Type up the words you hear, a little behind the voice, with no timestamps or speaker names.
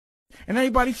And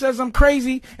everybody says I'm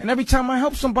crazy, and every time I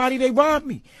help somebody, they rob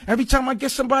me. Every time I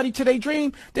get somebody to their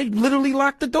dream, they literally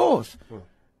lock the doors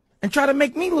and try to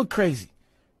make me look crazy.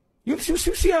 You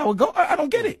see how it go? I don't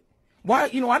get it. Why?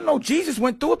 You know, I know Jesus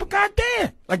went through it, but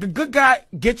goddamn, like a good guy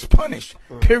gets punished,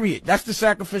 period. That's the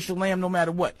sacrificial lamb no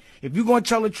matter what. If you're going to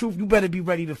tell the truth, you better be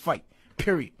ready to fight,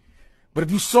 period. But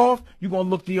if you soft, you're going to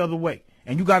look the other way.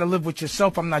 And you got to live with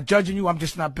yourself. I'm not judging you. I'm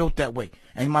just not built that way.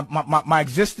 And my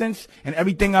existence and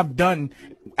everything I've done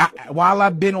while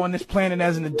I've been on this planet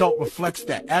as an adult reflects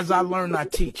that. As I learn, I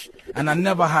teach. And I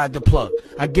never hide the plug.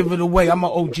 I give it away. I'm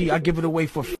an OG. I give it away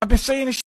for free. I've been saying this shit